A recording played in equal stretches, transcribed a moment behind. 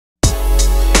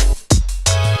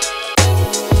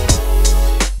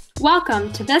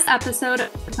Welcome to this episode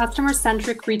of the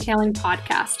Customer-Centric Retailing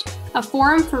Podcast, a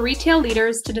forum for retail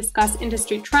leaders to discuss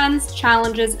industry trends,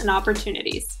 challenges, and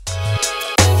opportunities.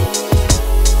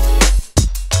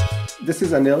 This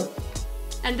is Anil.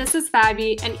 And this is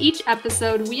Fabi, and each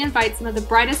episode we invite some of the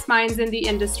brightest minds in the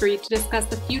industry to discuss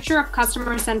the future of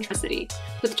customer centricity,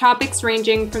 with topics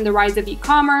ranging from the rise of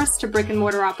e-commerce to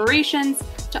brick-and-mortar operations,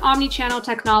 to omni-channel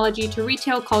technology to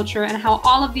retail culture, and how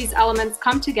all of these elements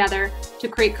come together to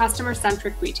create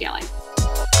customer-centric retailing.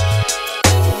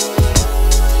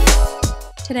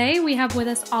 Today we have with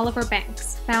us Oliver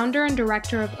Banks, founder and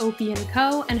director of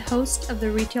OP&Co and host of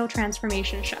the Retail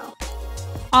Transformation Show.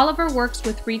 Oliver works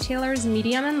with retailers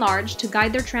medium and large to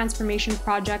guide their transformation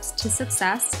projects to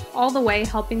success, all the way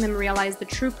helping them realize the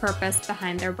true purpose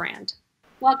behind their brand.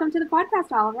 Welcome to the podcast,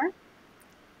 Oliver.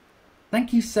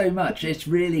 Thank you so much. It's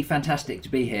really fantastic to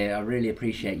be here. I really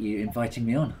appreciate you inviting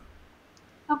me on.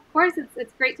 Of course,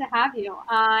 it's great to have you.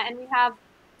 And we have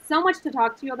so much to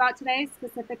talk to you about today,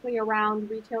 specifically around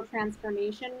retail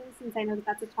transformation, since I know that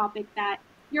that's a topic that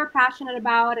you're passionate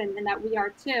about and that we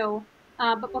are too.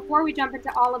 But before we jump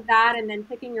into all of that and then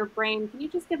picking your brain, can you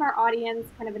just give our audience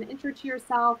kind of an intro to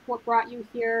yourself, what brought you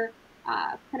here,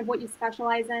 kind of what you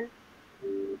specialize in?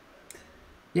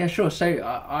 Yeah, sure. So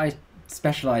I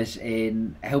specialize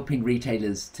in helping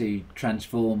retailers to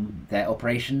transform their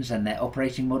operations and their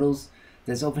operating models.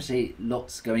 There's obviously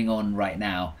lots going on right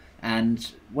now.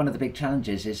 And one of the big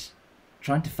challenges is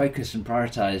trying to focus and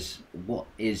prioritize what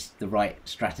is the right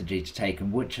strategy to take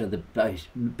and which are the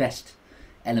best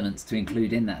elements to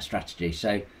include in that strategy.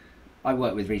 So I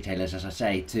work with retailers, as I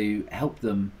say, to help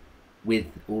them with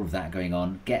all of that going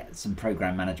on, get some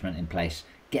program management in place,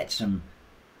 get some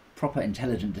proper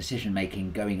intelligent decision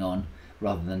making going on,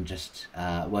 rather than just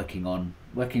working on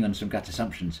some gut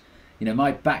assumptions. You know,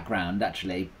 my background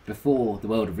actually before the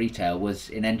world of retail was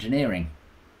in engineering,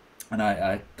 and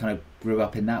I kind of grew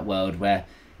up in that world where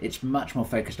it's much more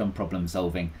focused on problem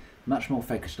solving, much more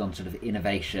focused on sort of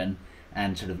innovation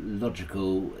and sort of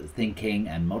logical thinking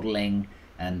and modelling,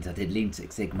 and I did Lean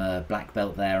Six Sigma, black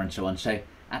belt there and so on. So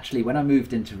actually when I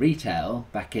moved into retail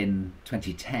back in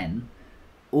 2010,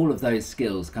 all of those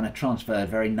skills kind of transferred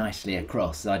very nicely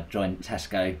across. I joined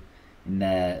Tesco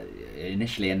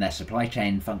initially in their supply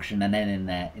chain function and then in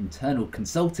their internal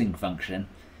consulting function,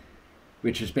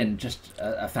 which has been just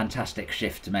a fantastic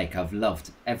shift to make. I've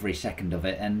loved every second of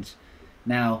it. And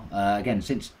now, again,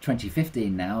 since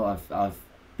 2015 now, I've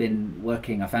been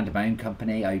working, I founded my own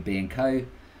company, OP&Co,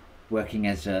 working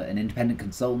as an independent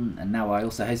consultant, and now I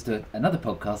also host another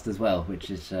podcast as well,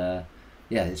 which is,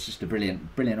 it's just a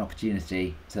brilliant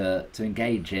opportunity to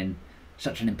engage in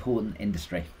such an important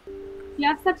industry. You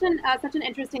have such an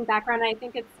interesting background, and I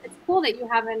think it's cool that you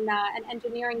have an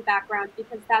engineering background,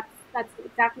 because that's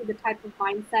exactly the type of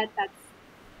mindset that's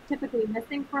typically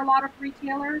missing for a lot of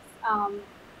retailers.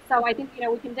 So I think,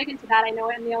 we can dig into that. I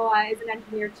know Emil is an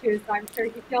engineer too, so I'm sure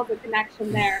he feels a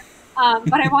connection there.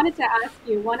 But I wanted to ask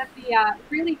you, one of the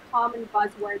really common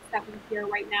buzzwords that we hear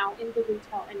right now in the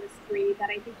retail industry that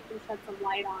I think you can shed some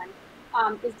light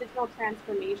on is digital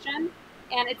transformation.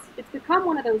 And it's become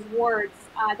one of those words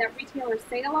that retailers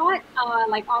say a lot,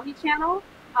 like omni-channel,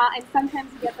 and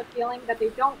sometimes you get the feeling that they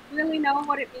don't really know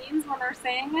what it means when they're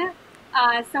saying it.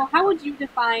 So how would you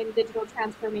define digital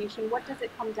transformation? What does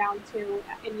it come down to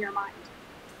in your mind?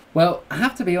 Well, I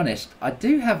have to be honest, I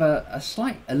do have a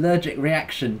slight allergic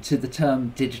reaction to the term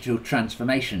digital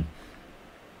transformation.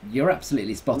 You're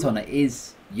absolutely spot on. It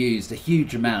is used a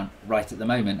huge amount right at the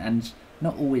moment, and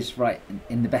not always right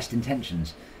in the best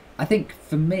intentions. I think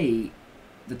for me,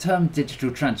 the term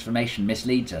digital transformation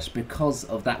misleads us because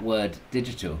of that word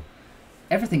digital.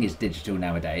 Everything is digital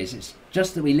nowadays. It's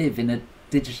just that we live in a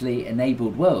digitally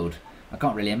enabled world. I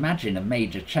can't really imagine a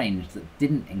major change that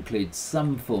didn't include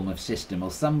some form of system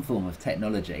or some form of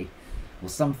technology or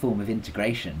some form of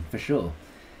integration, for sure.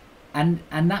 And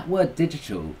that word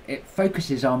digital, it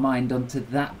focuses our mind onto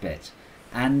that bit.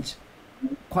 And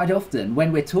quite often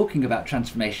when we're talking about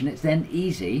transformation, it's then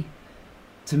easy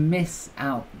to miss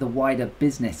out the wider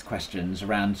business questions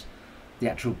around the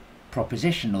actual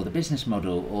proposition or the business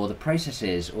model or the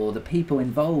processes or the people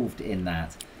involved in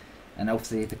that, and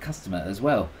obviously the customer as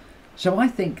well. So I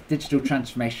think digital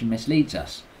transformation misleads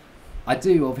us. I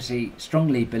do obviously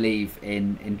strongly believe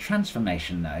in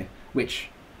transformation though, which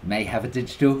may have a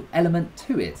digital element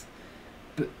to it.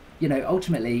 But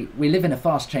ultimately we live in a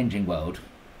fast changing world.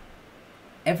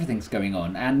 Everything's going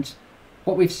on, and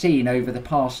what we've seen over the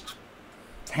past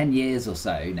 10 years or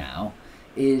so now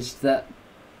is that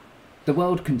the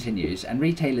world continues, and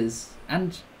retailers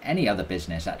and any other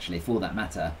business actually for that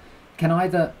matter can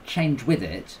either change with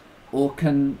it or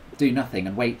can do nothing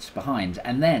and wait behind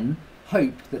and then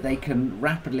hope that they can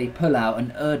rapidly pull out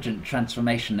an urgent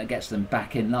transformation that gets them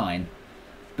back in line.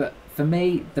 But for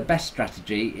me, the best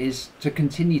strategy is to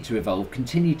continue to evolve,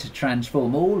 continue to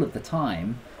transform all of the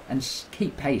time, and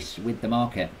keep pace with the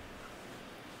market.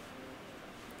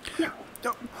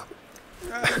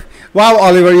 Wow,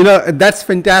 Oliver, that's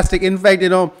fantastic. In fact,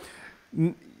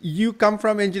 you come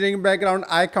from engineering background,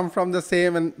 I come from the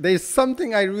same, and there's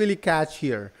something I really catch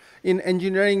here. In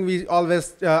engineering, we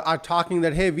always are talking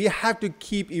that, hey, we have to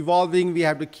keep evolving, we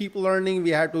have to keep learning,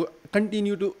 we have to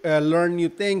continue to learn new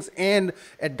things and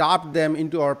adopt them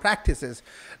into our practices.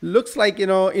 Looks like,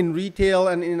 in retail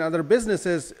and in other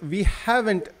businesses, we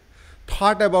haven't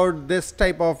thought about this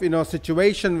type of,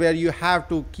 situation where you have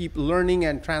to keep learning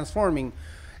and transforming.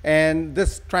 And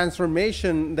this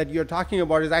transformation that you're talking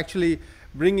about is actually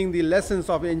bringing the lessons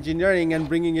of engineering and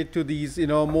bringing it to these,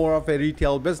 more of a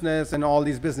retail business and all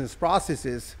these business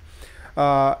processes.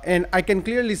 And I can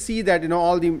clearly see that,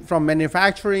 from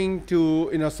manufacturing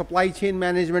to, supply chain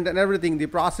management and everything, the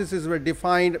processes were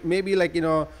defined maybe like, in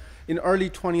early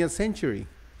 20th century.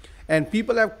 And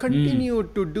people have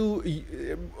continued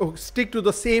to stick to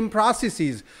the same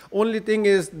processes. Only thing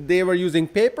is they were using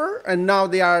paper and now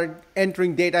they are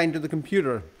entering data into the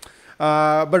computer.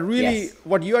 But really, yes,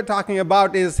 what you are talking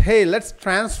about is, hey, let's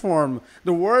transform.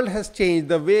 The world has changed.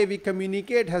 The way we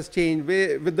communicate has changed.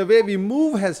 The way we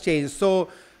move has changed. So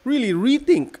really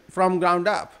rethink from ground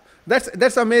up.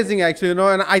 That's amazing, actually.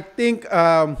 And I think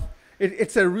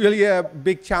it's really a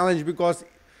big challenge because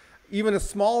even a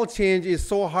small change is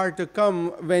so hard to come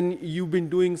when you've been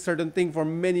doing certain thing for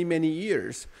many, many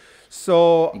years.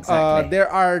 So exactly. There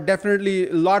are definitely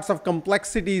lots of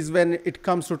complexities when it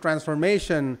comes to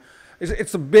transformation.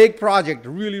 It's a big project,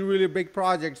 really, really big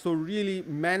project. So really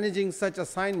managing such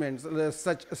assignments,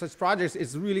 such projects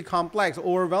is really complex,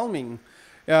 overwhelming.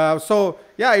 So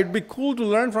yeah, it'd be cool to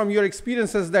learn from your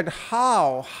experiences that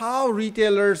how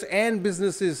retailers and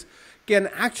businesses can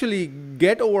actually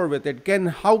get over with it.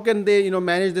 How can they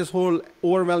manage this whole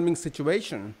overwhelming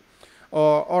situation,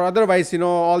 or otherwise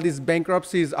all these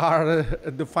bankruptcies are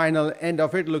the final end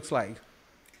of it, looks like.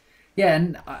 Yeah,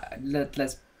 and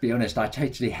let's be honest, I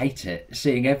totally hate it.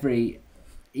 Seeing every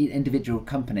individual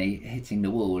company hitting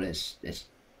the wall, it's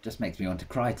just makes me want to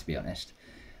cry, to be honest.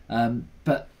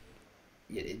 But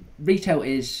retail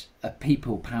is a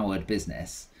people-powered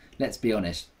business. Let's be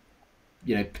honest.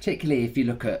 Particularly if you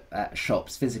look at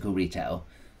shops, physical retail,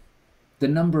 the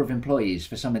number of employees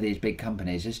for some of these big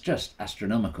companies is just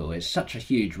astronomical. It's such a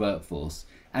huge workforce.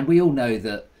 And we all know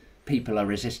that people are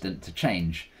resistant to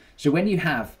change. So when you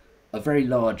have a very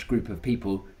large group of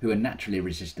people who are naturally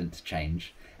resistant to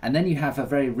change, and then you have a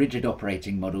very rigid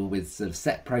operating model with sort of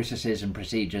set processes and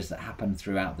procedures that happen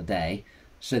throughout the day,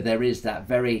 so there is that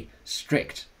very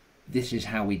strict, this is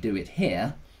how we do it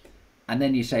here, and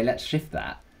then you say, let's shift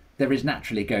that, there is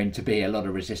naturally going to be a lot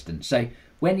of resistance. So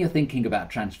when you're thinking about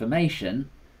transformation,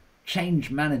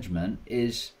 change management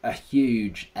is a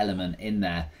huge element in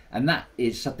there. And that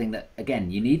is something that, again,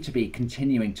 you need to be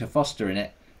continuing to foster, and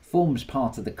it forms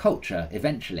part of the culture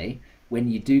eventually when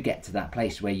you do get to that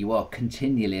place where you are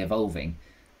continually evolving.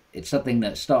 It's something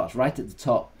that starts right at the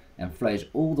top and flows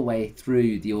all the way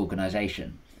through the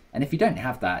organization. And if you don't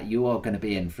have that, you are going to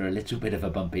be in for a little bit of a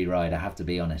bumpy ride, I have to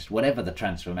be honest, whatever the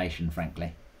transformation,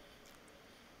 frankly.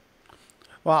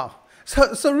 Wow.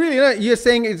 So really, you're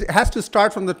saying it has to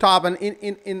start from the top, and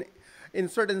in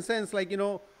certain sense, like,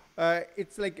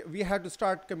 it's like we have to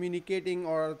start communicating,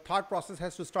 or thought process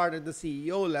has to start at the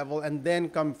CEO level and then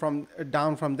come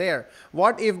down from there.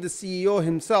 What if the CEO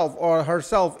himself or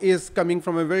herself is coming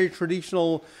from a very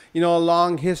traditional,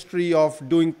 long history of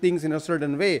doing things in a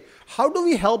certain way? How do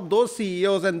we help those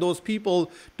CEOs and those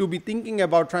people to be thinking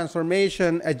about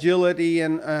transformation, agility,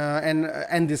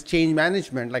 and this change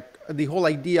management, like the whole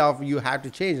idea of you have to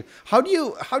change? How do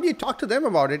you talk to them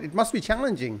about it? It must be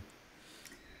challenging.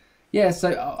 Yeah,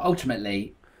 so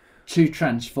ultimately, to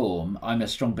transform, I'm a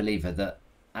strong believer that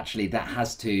actually that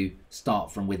has to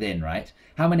start from within, right?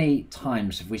 How many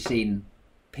times have we seen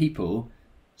people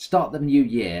start the new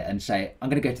year and say, I'm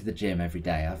going to go to the gym every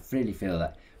day, I really feel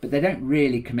that, but they don't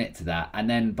really commit to that, and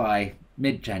then by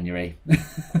mid-January,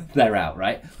 they're out,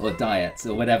 right? Or diets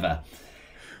or whatever.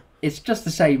 It's just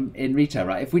the same in retail,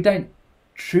 right? If we don't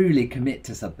truly commit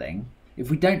to something,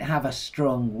 if we don't have a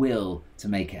strong will to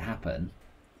make it happen,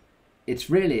 it's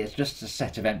just a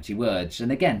set of empty words.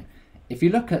 And again, if you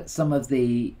look at some of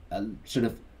the sort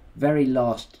of very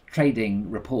last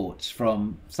trading reports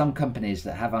from some companies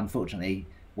that have unfortunately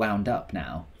wound up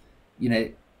now,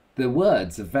 the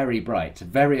words are very bright,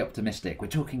 very optimistic. We're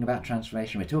talking about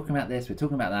transformation. We're talking about this. We're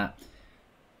talking about that.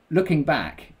 Looking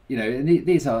back, you know,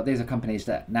 these are companies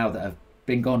that now that have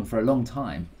been gone for a long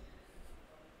time.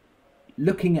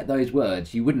 Looking at those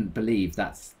words, you wouldn't believe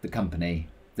that's the company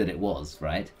that it was,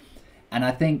 right? And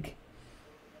I think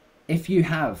if you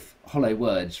have hollow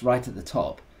words right at the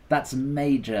top, that's a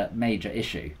major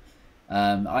issue.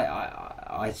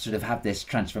 I sort of have this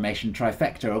transformation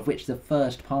trifecta, of which the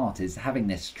first part is having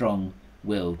this strong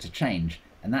will to change,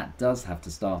 and that does have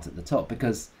to start at the top,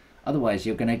 because otherwise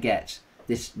you're going to get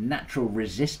this natural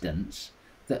resistance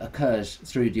that occurs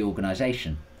through the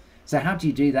organisation. So how do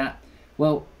you do that?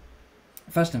 Well,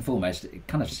 first and foremost, it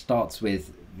kind of starts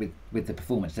with the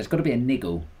performance. There's got to be a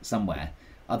niggle somewhere,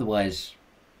 otherwise,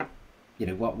 you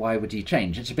know, why would you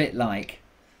change? It's a bit like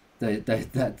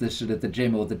the sort of the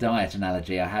gym or the diet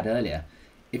analogy I had earlier.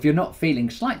 If you're not feeling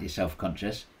slightly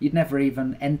self-conscious, you'd never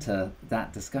even enter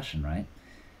that discussion, right?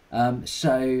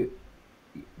 So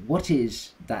what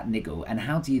is that niggle, and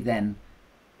how do you then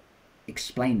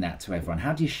explain that to everyone?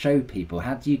 How do you show people?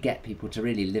 How do you get people to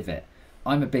really live it?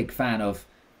 I'm a big fan of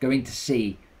going to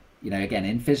see, you know, again,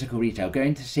 in physical retail,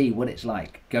 going to see what it's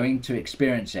like, going to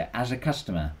experience it as a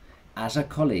customer, as a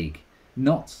colleague,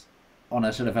 not on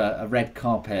a sort of a red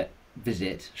carpet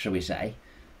visit, shall we say,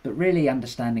 but really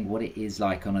understanding what it is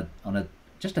like on a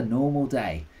just a normal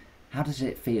day. How does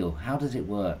it feel? How does it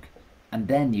work? And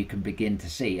then you can begin to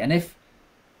see. And if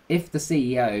the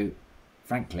CEO,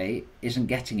 frankly, isn't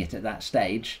getting it at that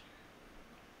stage,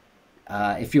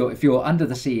 if you're under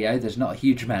the CEO, there's not a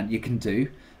huge amount you can do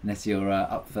unless you're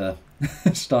up for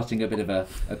starting a bit of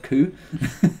a coup.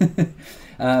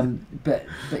 But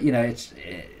you know,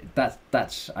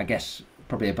 that's I guess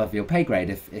probably above your pay grade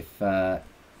if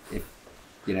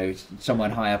you know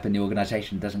someone high up in the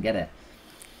organisation doesn't get it.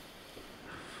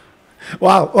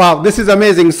 Wow, this is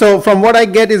amazing. So from what I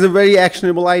get is a very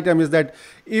actionable item is that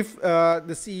if the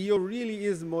CEO really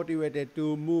is motivated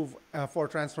to move for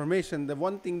transformation, the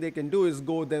one thing they can do is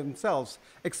go themselves,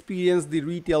 experience the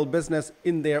retail business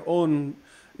in their own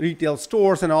retail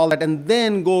stores and all that, and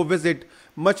then go visit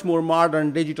much more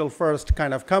modern digital first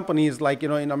kind of companies. Like, you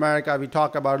know, in America, we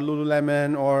talk about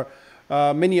Lululemon or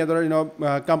many other, you know,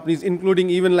 companies, including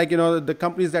even like, you know, the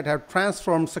companies that have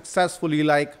transformed successfully,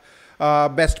 like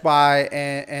Best Buy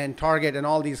and Target and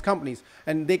all these companies,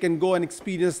 and they can go and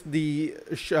experience the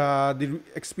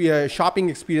shopping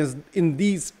experience in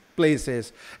these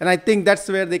places. And I think that's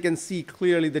where they can see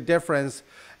clearly the difference.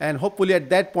 And hopefully at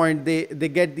that point, they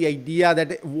get the idea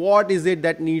that what is it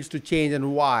that needs to change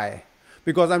and why.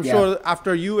 Because I'm sure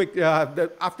after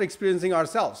after experiencing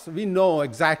ourselves, we know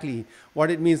exactly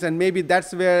what it means. And maybe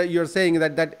that's where you're saying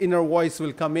that inner voice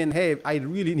will come in. Hey, I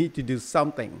really need to do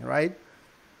something, right?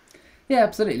 Yeah,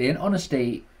 absolutely. And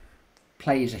honesty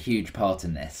plays a huge part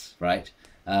in this, right?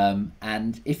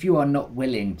 And if you are not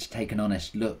willing to take an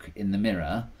honest look in the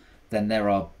mirror, then there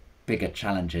are bigger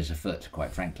challenges afoot,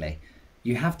 quite frankly.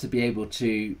 You have to be able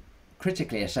to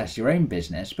critically assess your own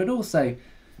business, but also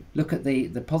look at the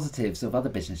positives of other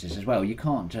businesses as well. You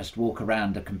can't just walk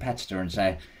around a competitor and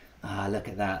say, look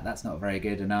at that, that's not very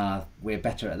good, and we're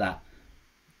better at that.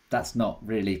 That's not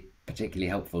really particularly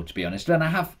helpful, to be honest. And I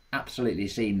have absolutely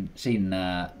seen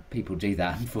people do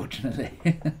that, unfortunately.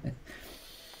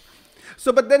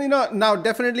 So, but then, you know, now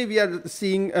definitely we are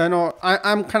seeing, you know,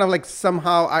 I'm kind of like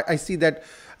somehow I see that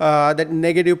that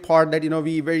negative part, that, you know,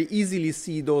 we very easily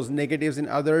see those negatives in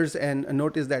others and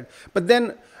notice that. But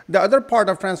then the other part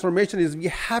of transformation is we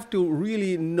have to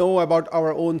really know about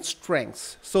our own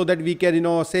strengths so that we can, you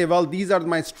know, say, well, these are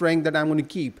my strengths that I'm going to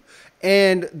keep,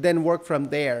 and then work from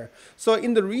there. So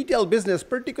in the retail business,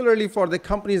 particularly for the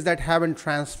companies that haven't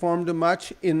transformed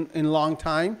much in long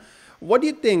time, what do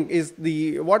you think is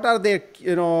what are their,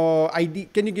 you know,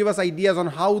 can you give us ideas on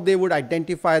how they would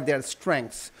identify their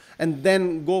strengths and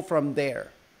then go from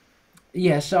there?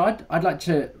 Yeah, so I'd like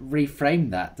to reframe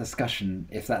that discussion,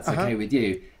 if that's okay with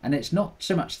you. And it's not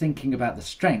so much thinking about the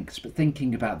strengths, but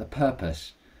thinking about the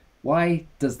purpose. Why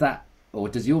does that, or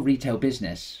does your retail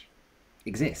business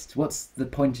exist? What's the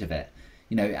point of it?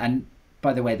 You know, and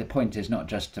by the way, the point is not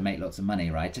just to make lots of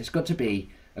money, right? It's got to be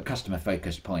a customer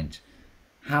focused point.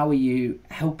 How are you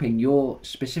helping your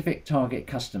specific target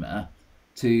customer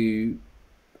to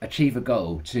achieve a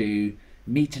goal, to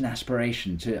meet an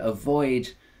aspiration, to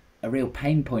avoid a real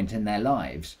pain point in their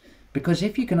lives? Because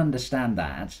if you can understand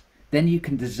that, then you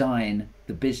can design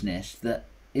the business that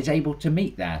is able to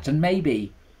meet that. And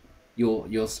maybe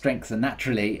your strengths are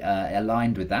naturally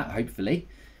aligned with that, hopefully.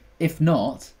 If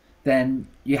not, then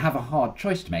you have a hard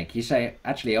choice to make. You say,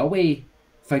 actually, are we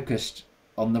focused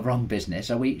on the wrong business?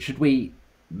 Should we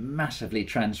massively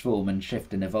transform and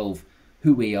shift and evolve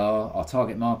who we are, our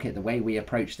target market, the way we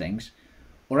approach things?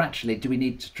 Or actually, do we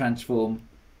need to transform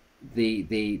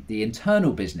the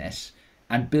internal business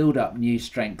and build up new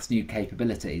strengths, new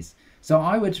capabilities? So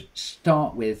I would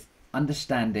start with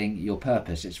understanding your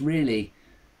purpose. It's really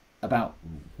about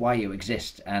why you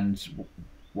exist and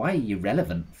why are you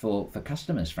relevant for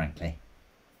customers, frankly.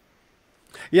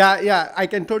 Yeah, I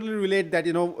can totally relate that.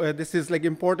 This is like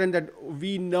important that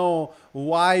we know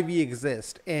why we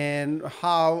exist and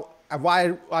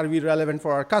why are we relevant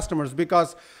for our customers,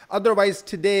 because otherwise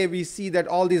today we see that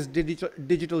all these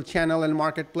digital channel and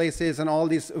marketplaces and all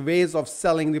these ways of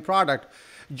selling the product,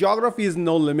 geography is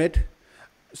no limit.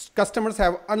 Customers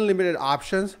have unlimited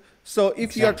options. So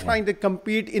if you are Exactly. trying to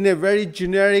compete in a very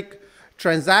generic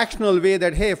transactional way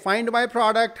that, hey, find my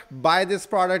product, buy this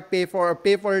product, pay for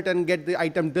it and get the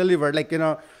item delivered, like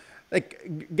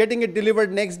getting it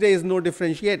delivered next day is no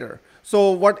differentiator.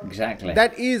 So what Exactly.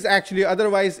 that is actually,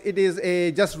 otherwise it is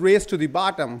a just race to the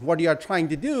bottom. What you are trying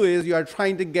to do is you are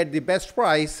trying to get the best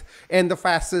price and the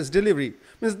fastest delivery.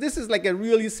 Means this is like a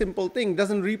really simple thing,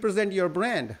 doesn't represent your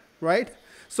brand, right?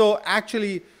 So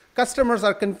actually customers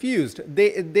are confused.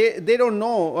 They don't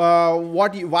know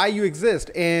why you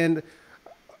exist. And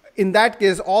in that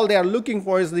case, all they are looking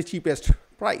for is the cheapest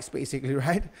price, basically,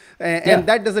 right? And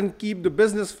that doesn't keep the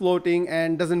business floating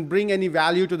and doesn't bring any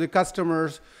value to the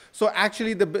customers. So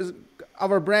actually,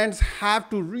 our brands have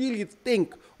to really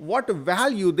think what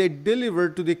value they deliver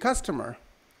to the customer.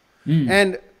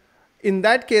 And in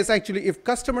that case, actually, if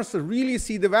customers really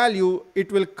see the value,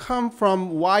 it will come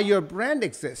from why your brand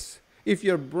exists. If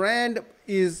your brand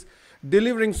is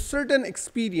delivering certain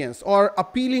experience or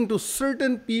appealing to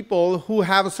certain people who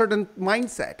have a certain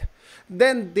mindset,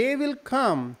 then they will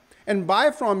come and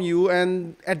buy from you.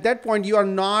 And at that point, you are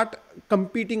not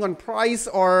competing on price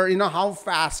or how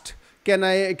fast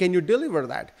can you deliver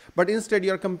that, but instead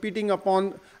you're competing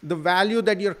upon the value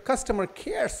that your customer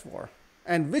cares for,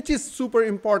 and which is super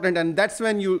important. And that's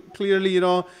when you clearly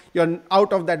you're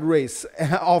out of that race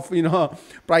of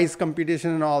price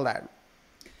competition and all that.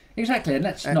 Exactly, and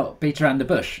let's not beat around the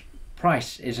bush.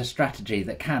 Price is a strategy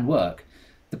that can work.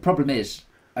 The problem is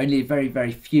only very,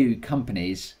 very few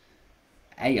companies,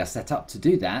 A, are set up to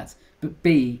do that, but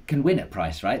B, can win at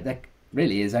price, right? There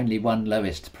really is only one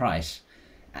lowest price.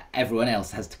 Everyone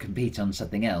else has to compete on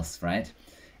something else, right?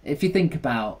 If you think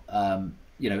about,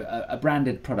 a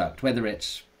branded product, whether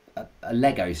it's a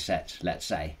Lego set, let's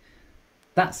say,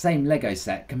 that same Lego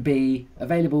set can be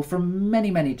available from many,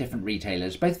 many different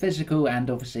retailers, both physical and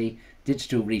obviously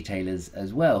digital retailers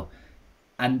as well.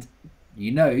 And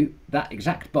that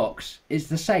exact box is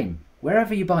the same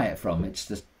wherever you buy it from. It's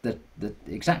the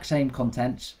exact same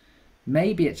contents.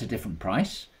 Maybe it's a different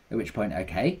price, at which point,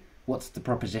 okay, what's the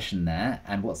proposition there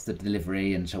and what's the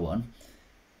delivery and so on.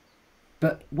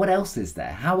 But what else is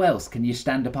there? How else can you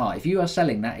stand apart? If you are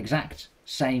selling that exact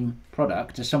same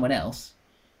product to someone else,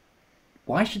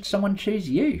 why should someone choose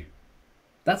you?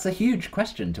 That's a huge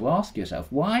question to ask yourself.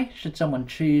 Why should someone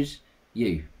choose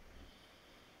you?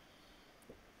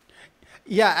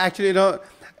 Yeah, actually,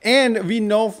 and we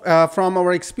know from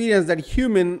our experience that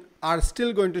humans are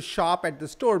still going to shop at the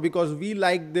store because we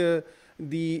like the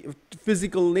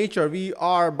physical nature. We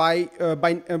are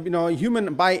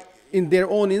human by in their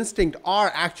own instinct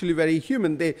are actually very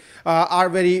human. They are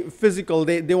very physical.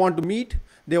 They want to meet.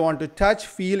 They want to touch,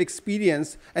 feel,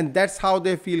 experience, and that's how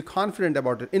they feel confident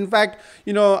about it. In fact,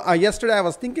 yesterday I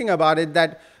was thinking about it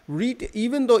that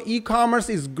even though e-commerce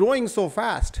is growing so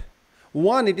fast,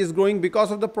 one, it is growing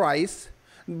because of the price,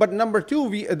 but number two,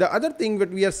 the other thing that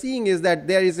we are seeing is that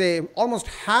there is almost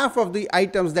half of the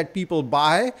items that people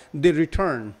buy, they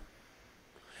return.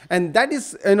 And that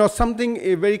is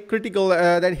something very critical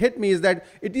that hit me, is that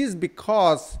it is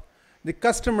because the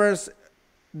customers,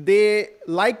 they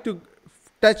like to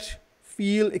touch,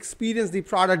 feel, experience the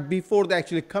product before they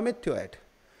actually commit to it.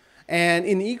 And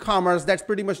in e-commerce, that's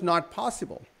pretty much not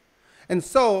possible. And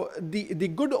so the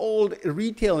good old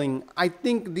retailing, I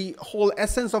think the whole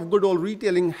essence of good old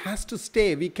retailing has to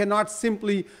stay. We cannot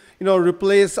simply,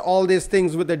 replace all these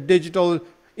things with a digital.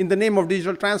 In the name of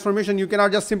digital transformation, you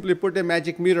cannot just simply put a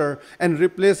magic mirror and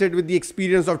replace it with the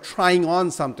experience of trying on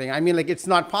something. I mean, it's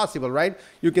not possible, right?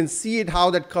 You can see it, how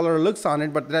that color looks on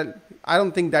it, but I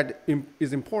don't think that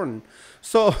is important.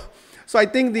 So I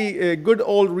think the good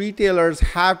old retailers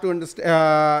have to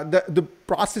understand the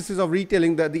processes of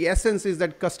retailing. The essence is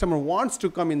that customer wants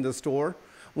to come in the store,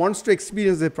 wants to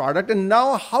experience the product. And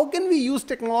now how can we use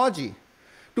technology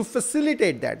to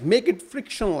facilitate that, make it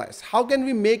frictionless? How can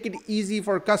we make it easy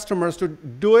for customers to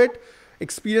do it,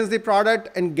 experience the product,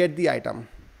 and get the item?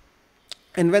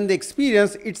 And when they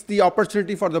experience, it's the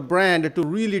opportunity for the brand to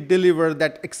really deliver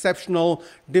that exceptional,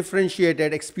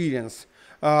 differentiated experience,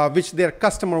 which their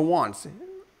customer wants,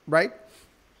 right?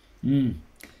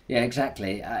 Yeah,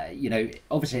 exactly.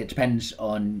 Obviously it depends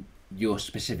on your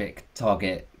specific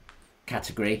target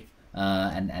category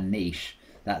and niche,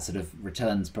 that sort of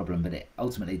returns problem, but it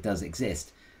ultimately does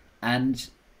exist. And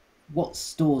what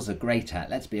stores are great at,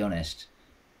 let's be honest,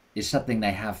 is something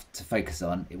they have to focus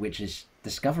on, which is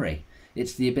discovery.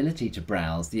 It's the ability to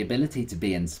browse, the ability to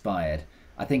be inspired.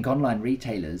 I think online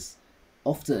retailers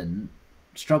often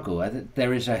struggle.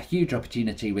 There is a huge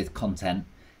opportunity with content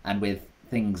and with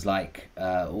things like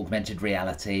augmented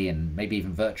reality and maybe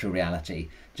even virtual reality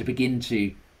to begin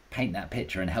to paint that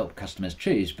picture and help customers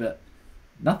choose. But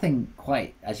nothing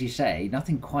quite, as you say,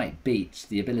 nothing quite beats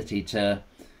the ability to,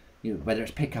 whether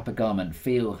it's pick up a garment,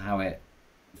 feel how it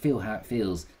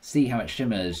feels, see how it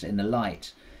shimmers in the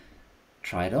light,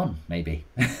 try it on. Maybe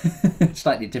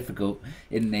slightly difficult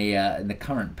in the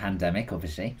current pandemic,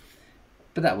 obviously,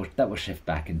 but that will shift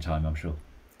back in time, I'm sure.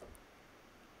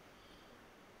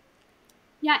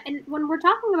 Yeah, and when we're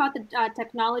talking about the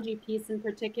technology piece in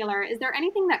particular, is there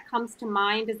anything that comes to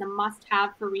mind as a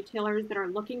must-have for retailers that are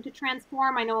looking to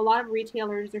transform? I know a lot of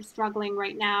retailers are struggling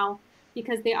right now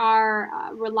because they are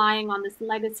relying on this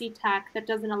legacy tech that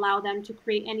doesn't allow them to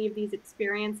create any of these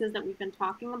experiences that we've been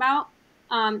talking about.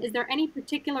 Is there any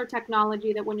particular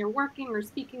technology that when you're working or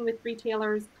speaking with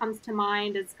retailers comes to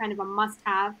mind as kind of a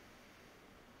must-have?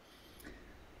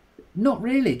 Not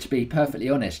really, to be perfectly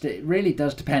honest. It really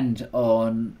does depend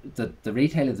on the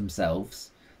retailer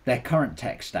themselves, their current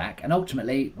tech stack, and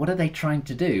ultimately what are they trying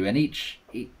to do. And each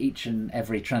and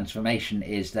every transformation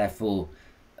is therefore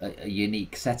a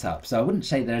unique setup. So I wouldn't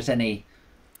say there's any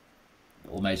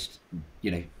almost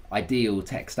ideal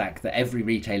tech stack that every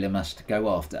retailer must go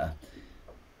after,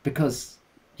 because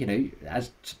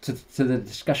as to the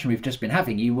discussion we've just been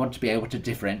having, you want to be able to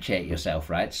differentiate yourself,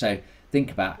 right? So think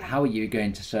about how are you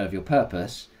going to serve your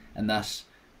purpose, and thus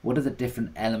what are the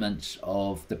different elements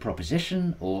of the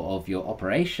proposition or of your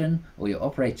operation or your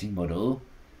operating model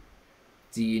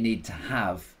do you need to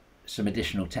have some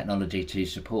additional technology to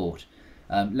support.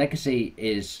 Legacy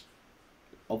is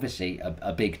obviously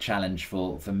a big challenge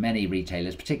for many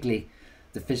retailers, particularly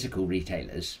the physical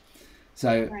retailers.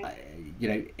 So,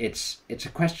 Right. it's a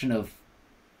question of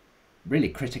really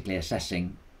critically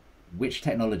assessing which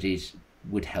technologies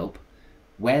would help,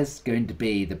 where's going to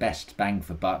be the best bang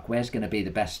for buck, where's going to be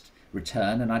the best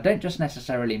return. And I don't just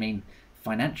necessarily mean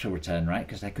financial return, right?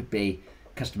 Because there could be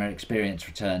customer experience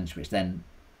returns, which then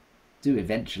do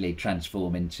eventually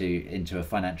transform into a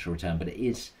financial return, but it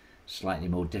is slightly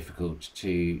more difficult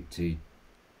to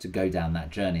go down that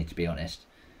journey, to be honest.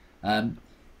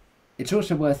 It's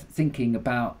also worth thinking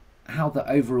about how the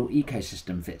overall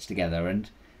ecosystem fits together, and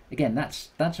again,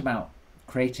 that's about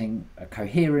creating a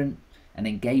coherent and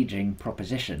engaging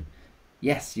proposition.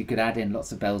 Yes, you could add in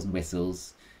lots of bells and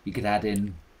whistles. You could add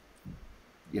in,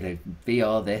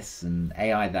 VR this and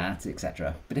AI that,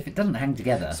 etc. But if it doesn't hang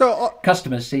together, So,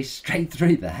 customers see straight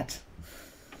through that.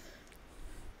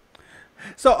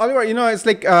 So Oliver, it's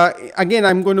like again,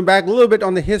 I'm going to back a little bit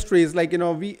on the history. It's like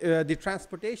we the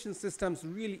transportation systems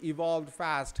really evolved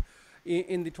fast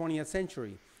in the 20th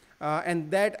century, and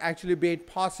that actually made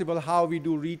possible how we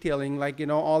do retailing. Like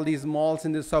all these malls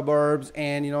in the suburbs,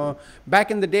 and back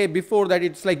in the day before that,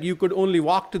 it's like you could only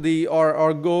walk to the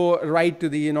or go ride to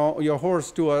the your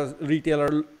horse to a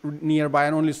retailer nearby,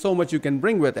 and only so much you can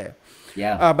bring with it.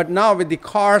 Yeah. But now with the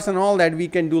cars and all that, we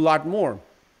can do a lot more.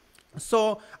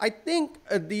 So I think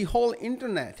the whole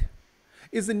internet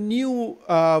is a new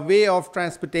way of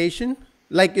transportation.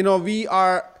 Like, we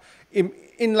are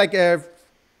in like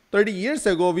 30 years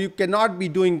ago, we cannot be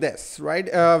doing this, right?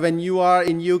 When you are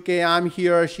in UK, I'm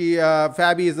here,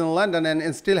 Fabi is in London,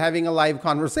 and still having a live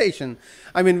conversation.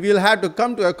 I mean, we'll have to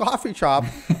come to a coffee shop,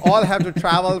 all have to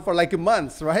travel for like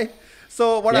months, right?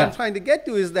 So what I'm trying to get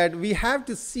to is that we have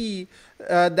to see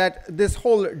that this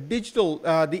whole digital,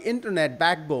 the internet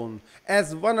backbone,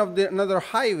 as one of the another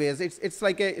highways. It's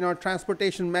like a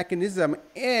transportation mechanism,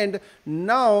 and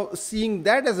now seeing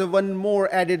that as a one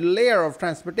more added layer of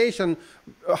transportation,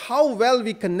 how well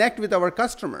we connect with our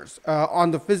customers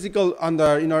on the physical, on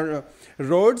the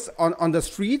roads, on the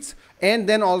streets, and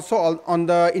then also on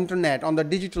the internet, on the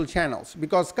digital channels,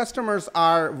 because customers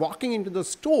are walking into the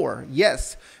store,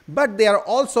 yes, but they are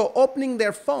also opening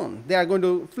their phone. They are going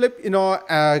to flip,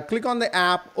 click on the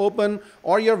app, open,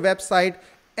 or your website,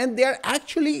 and they are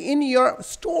actually in your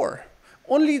store.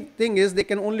 Only thing is they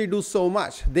can only do so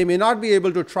much. They may not be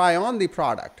able to try on the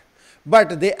product,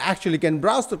 but they actually can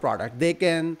browse the product. They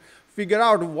can figure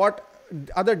out what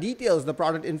other details, the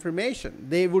product information.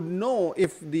 They would know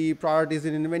if the product is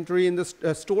in inventory in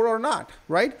the store or not,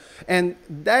 right? And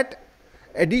that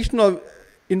additional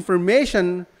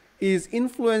information is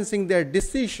influencing their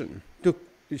decision to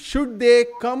should they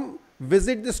come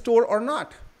visit the store or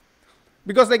not.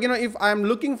 Because if I'm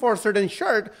looking for a certain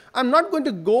shirt, I'm not going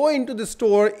to go into the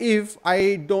store if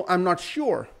I'm not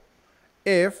sure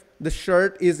if the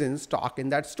shirt is in stock in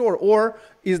that store, or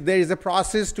there is a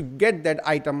process to get that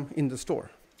item in the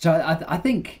store. So I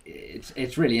think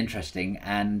it's really interesting,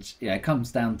 and it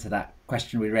comes down to that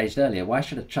question we raised earlier. Why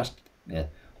should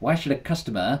a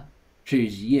customer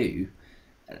choose you?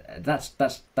 That's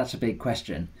a big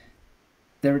question.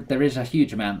 There is a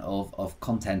huge amount of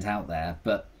content out there,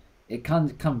 but it kind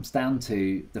of comes down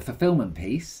to the fulfillment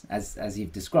piece, as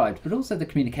you've described, but also the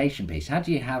communication piece. How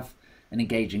do you have an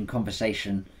engaging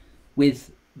conversation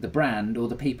with the brand or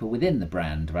the people within the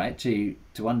brand, right? To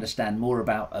understand more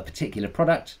about a particular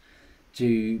product,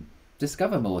 to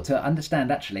discover more, to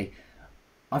understand, actually,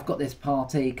 I've got this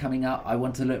party coming up, I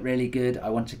want to look really good, I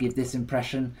want to give this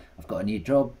impression, I've got a new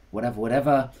job,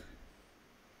 whatever.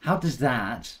 How does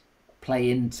that play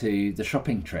into the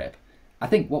shopping trip? I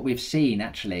think what we've seen,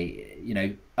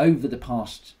 actually, over the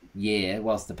past year,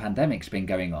 whilst the pandemic's been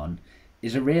going on,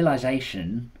 is a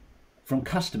realization from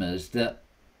customers that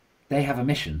they have a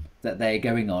mission that they're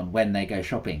going on when they go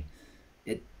shopping.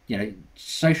 The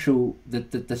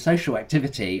social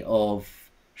activity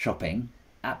of shopping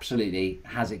absolutely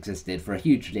has existed for a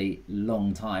hugely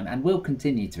long time and will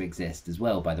continue to exist as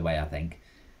well, by the way, I think.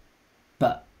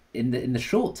 But in the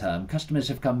short term, customers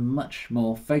have become much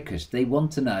more focused. They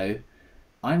want to know,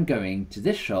 I'm going to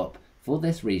this shop for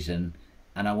this reason,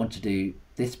 and I want to do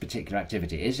this particular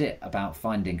activity. Is it about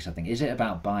finding something? Is it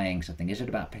about buying something? Is it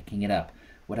about picking it up?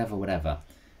 Whatever.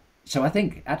 So I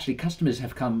think actually customers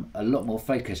have come a lot more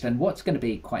focused, and what's going to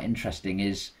be quite interesting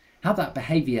is how that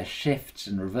behavior shifts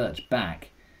and reverts back,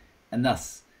 and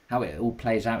thus how it all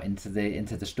plays out into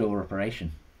the store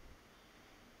operation.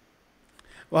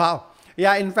 Wow.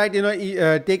 Yeah, in fact,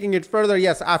 taking it further,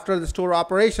 yes, after the store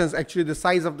operations, actually the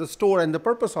size of the store and the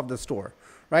purpose of the store,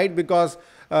 right? Because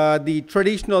the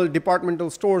traditional departmental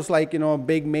stores like,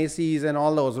 big Macy's and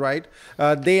all those, right?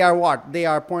 They are what? They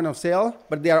are point of sale,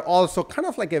 but they are also kind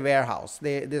of like a warehouse.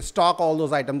 They stock all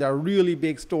those items. They are really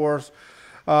big stores.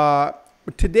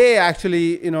 But today,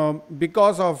 actually,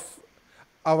 because of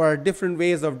our different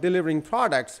ways of delivering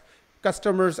products,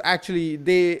 customers actually,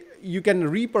 you can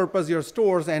repurpose your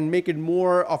stores and make it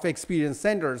more of experience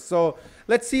centers. So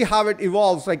let's see how it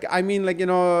evolves.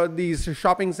 These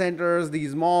shopping centers,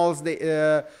 these malls,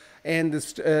 and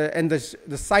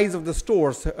the size of the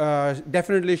stores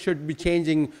definitely should be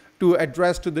changing to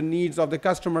address to the needs of the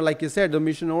customer. Like you said, the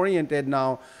mission oriented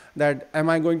now, that am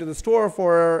I going to the store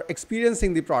for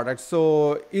experiencing the product?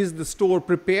 So is the store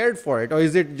prepared for it? Or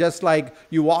is it just like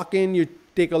you walk in, you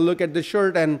take a look at the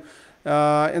shirt, and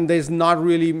there's not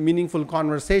really meaningful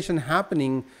conversation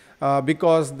happening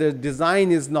because the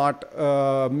design is not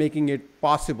making it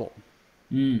possible.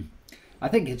 I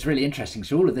think it's really interesting.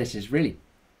 So all of this is really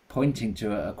pointing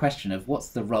to a question of what's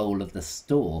the role of the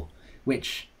store,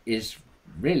 which is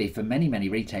really for many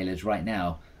retailers right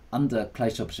now under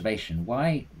close observation.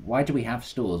 Why do we have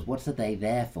stores? What are they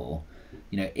there for?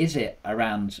 Is it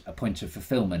around a point of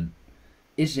fulfillment?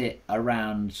 Is it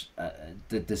around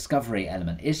the discovery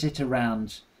element? Is it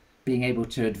around being able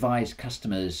to advise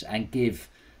customers and give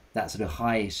that sort of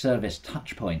high service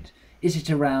touch point? Is it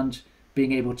around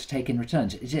being able to take in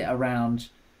returns? Is it around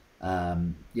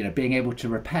being able to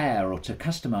repair or to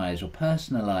customize or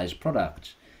personalize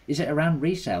product? Is it around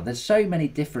resale? There's so many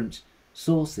different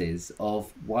sources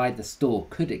of why the store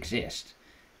could exist.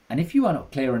 And if you are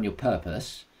not clear on your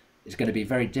purpose, it's going to be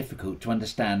very difficult to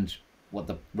understand what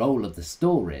the role of the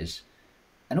store is.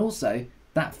 And also,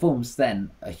 that forms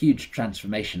then a huge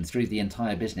transformation through the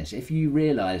entire business. If you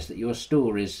realize that your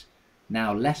store is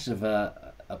now less of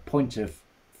a point of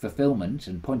fulfillment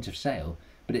and point of sale,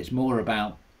 but it's more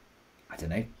about,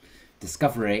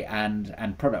 discovery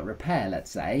and product repair,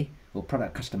 let's say, or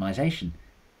product customization,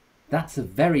 that's a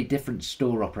very different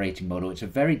store operating model. It's a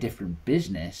very different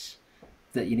business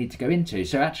that you need to go into.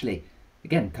 So actually,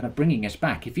 again, kind of bringing us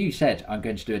back, if you said, I'm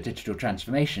going to do a digital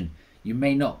transformation, you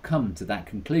may not come to that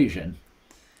conclusion,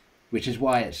 which is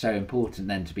why it's so important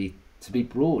then to be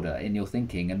broader in your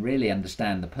thinking and really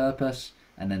understand the purpose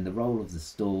and then the role of the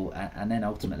store, and then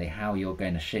ultimately how you're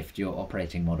going to shift your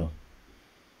operating model.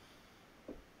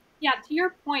 Yeah, to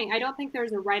your point, I don't think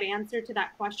there's a right answer to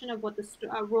that question of what the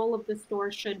role of the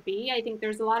store should be. I think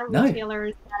there's a lot of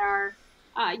retailers that are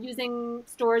using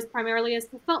stores primarily as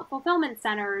fulfillment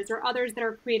centers, or others that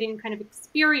are creating kind of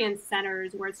experience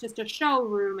centers where it's just a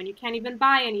showroom and you can't even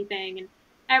buy anything. And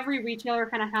every retailer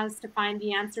kind of has to find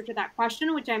the answer to that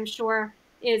question, which I'm sure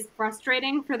is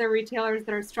frustrating for the retailers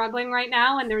that are struggling right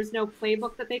now. And there's no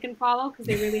playbook that they can follow because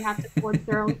they really have to forge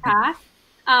their own path.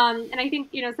 And I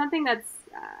think, something that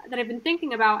I've been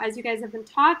thinking about as you guys have been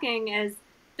talking is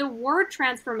the word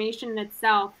transformation in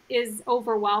itself is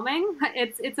overwhelming.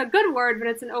 It's a good word, but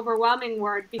it's an overwhelming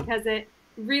word because it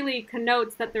really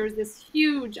connotes that there's this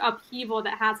huge upheaval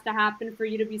that has to happen for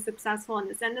you to be successful in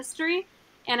this industry.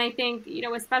 And I think,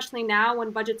 especially now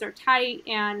when budgets are tight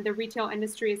and the retail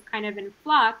industry is kind of in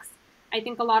flux, I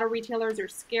think a lot of retailers are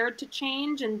scared to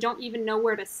change and don't even know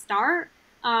where to start.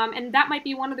 And that might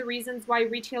be one of the reasons why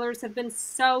retailers have been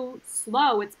so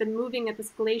slow. It's been moving at this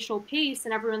glacial pace,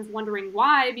 and everyone's wondering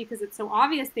why, because it's so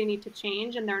obvious they need to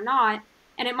change and they're not.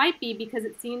 And it might be because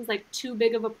it seems like too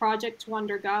big of a project to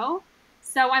undergo.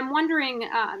 So I'm wondering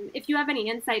if you have any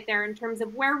insight there in terms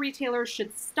of where retailers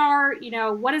should start.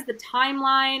 What is the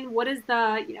timeline? What is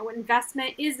the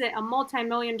investment? Is it a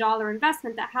multi-million-dollar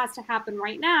investment that has to happen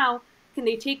right now? Can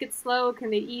they take it slow? Can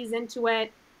they ease into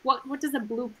it? What does a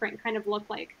blueprint kind of look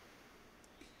like?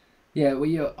 Yeah, well,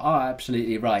 you are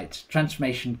absolutely right.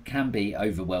 Transformation can be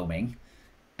overwhelming,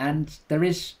 and there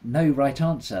is no right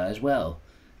answer as well.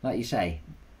 Like you say,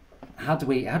 how do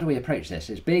we approach this?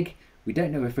 It's big. We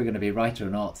don't know if we're going to be right or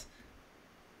not.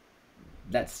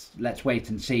 Let's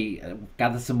wait and see.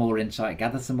 Gather some more insight.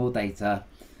 Gather some more data.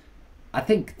 I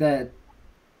think that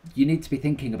you need to be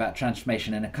thinking about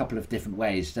transformation in a couple of different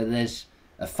ways. So there's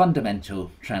a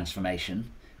fundamental transformation,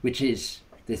 which is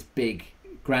this big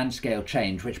grand scale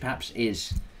change, which perhaps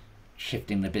is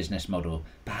shifting the business model,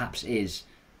 perhaps is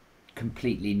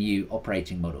completely new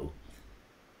operating model.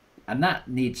 And that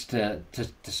needs to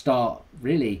start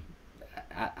really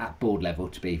at board level,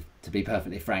 to be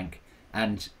perfectly frank,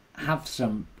 and have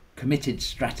some committed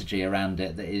strategy around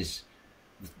it that is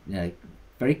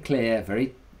very clear,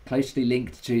 very closely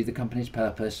linked to the company's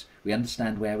purpose. We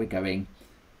understand where we're going,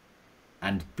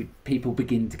 and people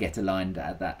begin to get aligned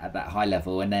at that high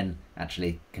level, and then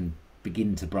actually can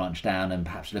begin to branch down and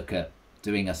perhaps look at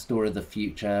doing a store of the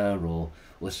future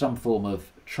or some form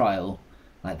of trial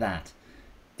like that.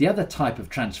 The other type of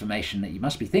transformation that you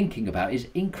must be thinking about is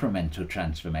incremental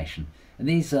transformation, and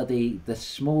these are the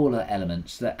smaller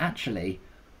elements that actually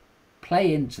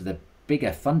play into the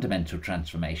bigger fundamental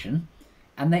transformation,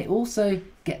 and they also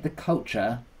get the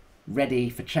culture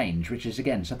ready for change, which is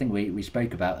again something we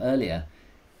spoke about earlier,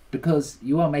 because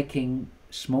you are making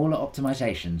smaller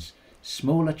optimizations,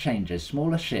 smaller changes,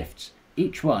 smaller shifts.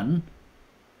 Each one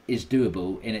is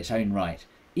doable in its own right.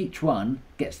 Each one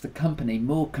gets the company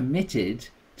more committed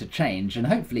to change, and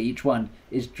hopefully each one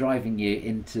is driving you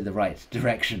into the right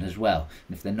direction as well.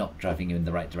 And if they're not driving you in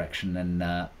the right direction, then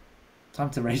time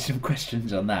to raise some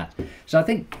questions on that. So I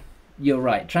think you're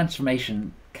right,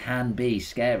 transformation can be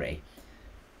scary,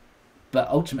 but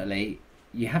ultimately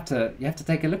you have to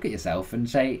take a look at yourself and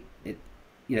say,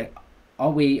 are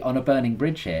we on a burning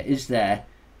bridge here? Is there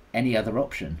any other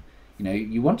option?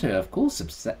 You want to, of course,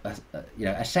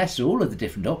 assess all of the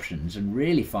different options and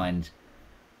really find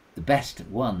the best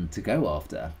one to go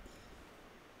after.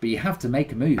 But you have to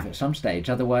make a move at some stage.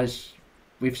 Otherwise,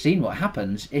 we've seen what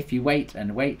happens if you wait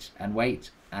and wait and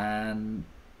wait, and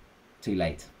too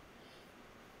late.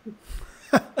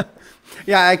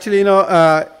 Yeah, actually,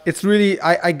 it's really,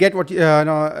 I get what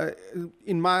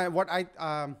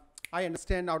I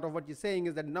understand out of what you're saying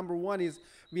is that number one is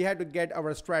we had to get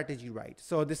our strategy right.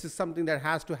 So this is something that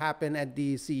has to happen at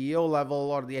the CEO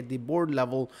level or at the board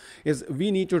level, is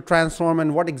we need to transform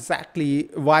and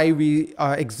why we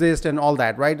exist and all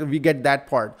that, right? We get that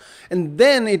part. And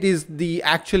then it is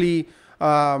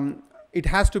it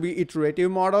has to be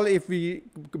iterative model. If we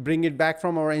bring it back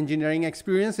from our engineering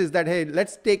experience, is that, hey,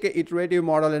 let's take an iterative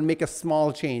model and make a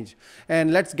small change,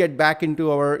 and let's get back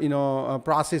into our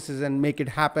processes and make it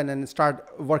happen and start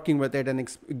working with it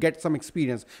and get some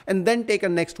experience, and then take a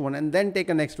next one and then take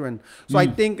a next one. So I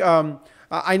think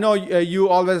I know you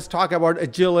always talk about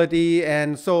agility,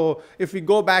 and so if we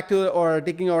go back to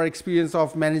taking our experience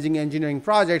of managing engineering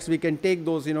projects, we can take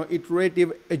those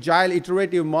agile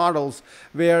iterative models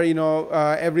where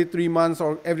every 3 months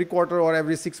or every quarter or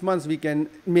every 6 months we can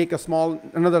make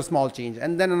another small change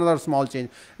and then another small change.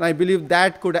 And I believe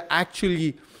that could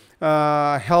actually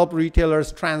help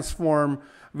retailers transform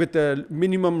with a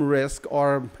minimum risk,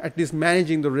 or at least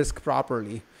managing the risk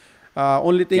properly.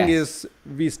 Only thing is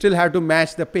we still have to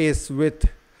match the pace with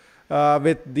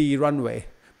the runway,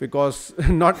 because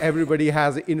not everybody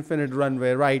has infinite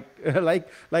runway, right? like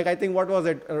I think, what was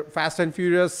it, Fast and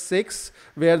Furious 6,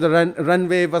 where the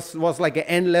runway was like an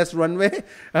endless runway,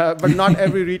 but not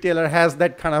every retailer has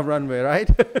that kind of runway, right?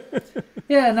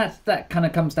 Yeah, and that kind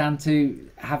of comes down to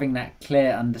having that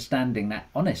clear understanding, that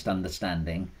honest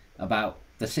understanding about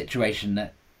the situation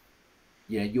that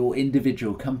your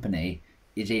individual company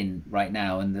is in right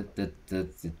now, and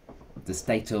the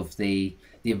state of the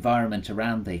environment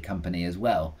around the company as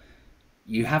well.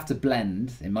 You have to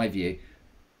blend, in my view,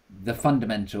 the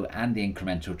fundamental and the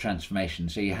incremental transformation,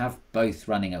 so you have both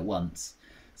running at once.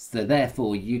 So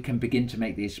therefore you can begin to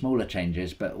make these smaller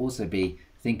changes, but also be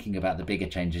thinking about the bigger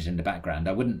changes in the background.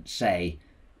 I wouldn't say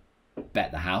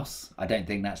bet the house. I don't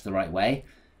think that's the right way.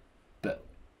 But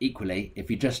equally,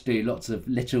 if you just do lots of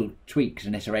little tweaks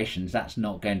and iterations, that's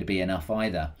not going to be enough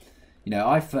either.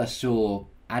 I first saw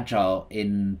Agile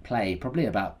in play probably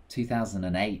about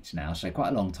 2008 now, so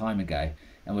quite a long time ago,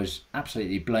 and was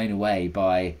absolutely blown away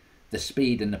by the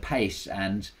speed and the pace,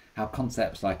 and how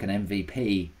concepts like an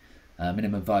MVP,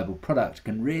 minimum viable product,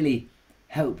 can really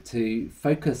help to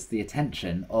focus the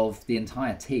attention of the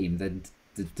entire team,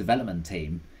 the development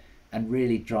team, and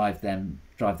really drive them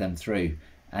through.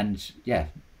 And yeah,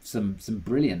 some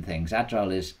brilliant things.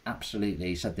 Agile is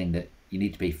absolutely something that you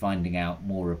need to be finding out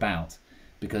more about,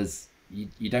 because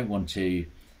you don't want to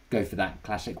go for that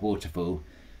classic waterfall.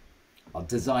 I'll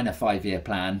design a 5-year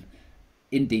plan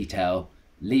in detail,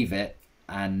 leave it,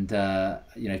 and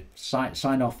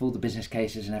sign off all the business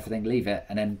cases and everything, leave it,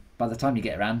 and then by the time you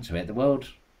get around to it, the world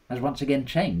has once again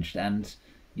changed, and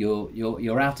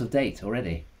you're out of date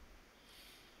already.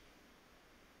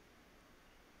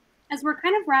 As we're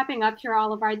kind of wrapping up here,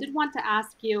 Oliver, I did want to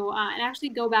ask you, and actually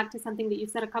go back to something that you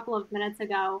said a couple of minutes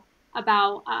ago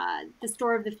about the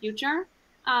store of the future.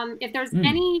 If there's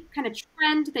any kind of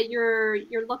trend that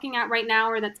you're looking at right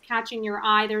now, or that's catching your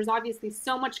eye, there's obviously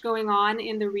so much going on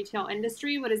in the retail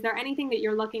industry, but is there anything that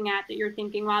you're looking at that you're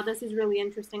thinking, wow, this is really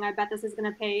interesting, I bet this is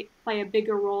going to play a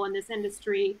bigger role in this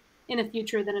industry in the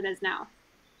future than it is now?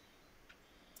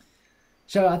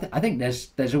 So I think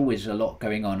there's always a lot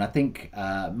going on. I think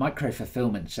micro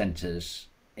fulfillment centers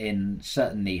in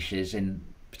certain niches,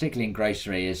 particularly in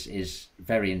grocery, is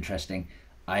very interesting.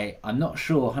 I'm not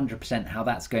sure 100% how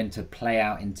that's going to play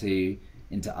out into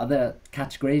other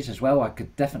categories as well. I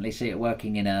could definitely see it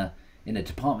working in a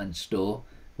department store,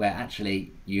 where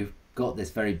actually you've got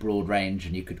this very broad range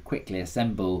and you could quickly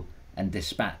assemble and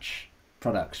dispatch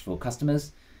products for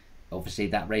customers. Obviously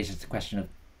that raises the question of,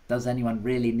 does anyone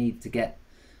really need to get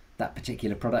that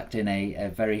particular product in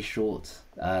a very short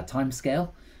time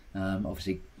scale?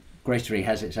 Obviously grocery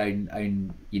has its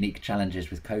own unique challenges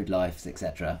with code lives,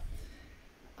 etc.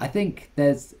 I think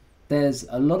there's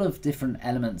a lot of different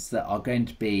elements that are going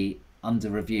to be under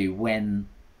review when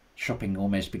shopping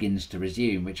almost begins to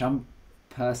resume, which I'm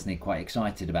personally quite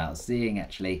excited about, seeing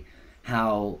actually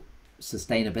how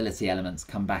sustainability elements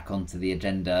come back onto the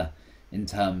agenda, in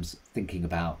terms thinking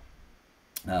about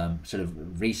sort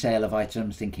of resale of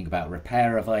items, thinking about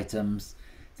repair of items,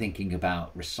 thinking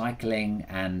about recycling,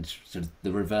 and sort of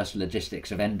the reverse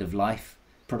logistics of end of life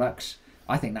products.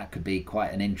 I think that could be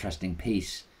quite an interesting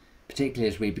piece,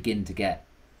 particularly as we begin to get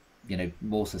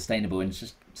more sustainable, and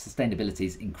sustainability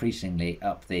is increasingly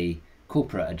up the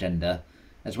corporate agenda,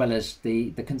 as well as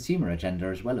the consumer agenda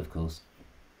as well, of course.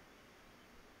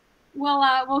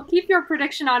 We'll keep your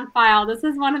prediction on file. This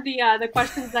is one of the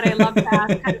questions that I love to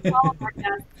ask kind of all of our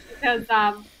guests, because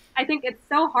I think it's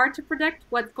so hard to predict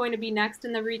what's going to be next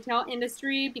in the retail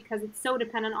industry, because it's so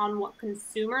dependent on what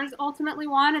consumers ultimately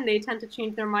want, and they tend to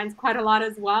change their minds quite a lot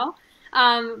as well.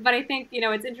 But I think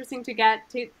it's interesting to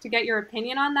get your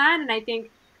opinion on that, and I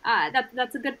think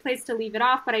that's a good place to leave it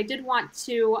off. But I did want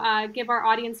to give our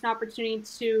audience an opportunity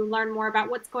to learn more about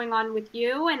what's going on with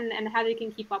you, and how they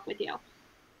can keep up with you.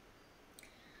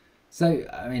 So,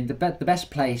 I mean, the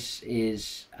best place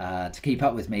is to keep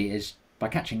up with me is by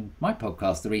catching my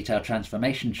podcast, The Retail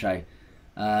Transformation Show,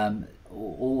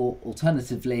 or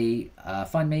alternatively,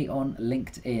 find me on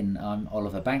LinkedIn. I'm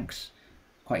Oliver Banks.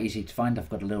 Quite easy to find. I've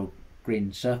got a little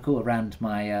green circle around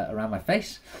my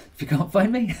face if you can't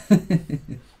find me.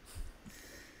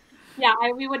 Yeah,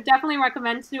 we would definitely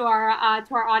recommend to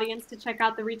our audience to check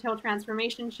out the Retail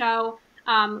Transformation Show.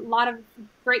 A lot of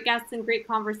great guests and great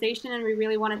conversation, and we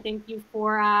really want to thank you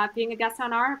for being a guest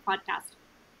on our podcast.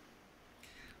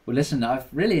 Well, listen, I've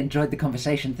really enjoyed the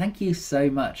conversation. Thank you so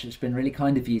much. It's been really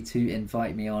kind of you to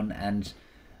invite me on, and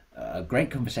a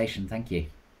great conversation. Thank you.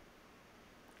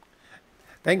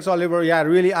 Thanks, Oliver. Yeah,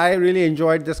 really, I really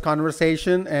enjoyed this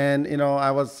conversation, and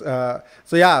I was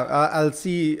so yeah.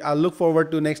 I'll look forward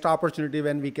to next opportunity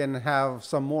when we can have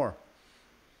some more.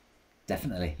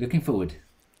 Definitely. Looking forward.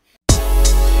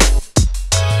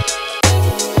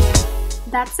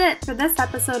 That's it for this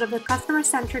episode of the Customer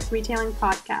Centric Retailing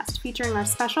Podcast, featuring our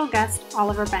special guest,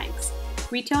 Oliver Banks,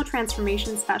 Retail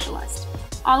Transformation Specialist.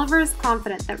 Oliver is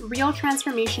confident that real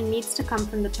transformation needs to come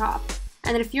from the top,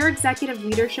 and that if your executive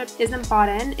leadership isn't bought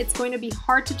in, it's going to be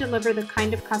hard to deliver the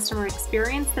kind of customer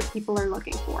experience that people are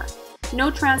looking for.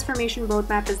 No transformation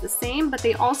roadmap is the same, but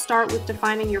they all start with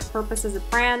defining your purpose as a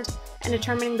brand and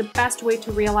determining the best way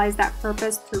to realize that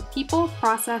purpose through people,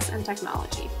 process, and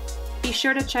technology. Be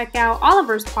sure to check out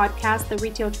Oliver's podcast, The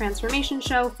Retail Transformation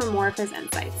Show, for more of his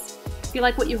insights. If you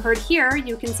like what you heard here,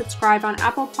 you can subscribe on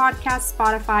Apple Podcasts,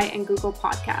 Spotify, and Google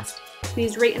Podcasts.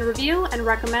 Please rate and review and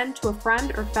recommend to a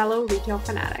friend or fellow retail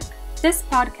fanatic. This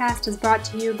podcast is brought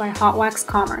to you by Hot Wax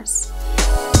Commerce.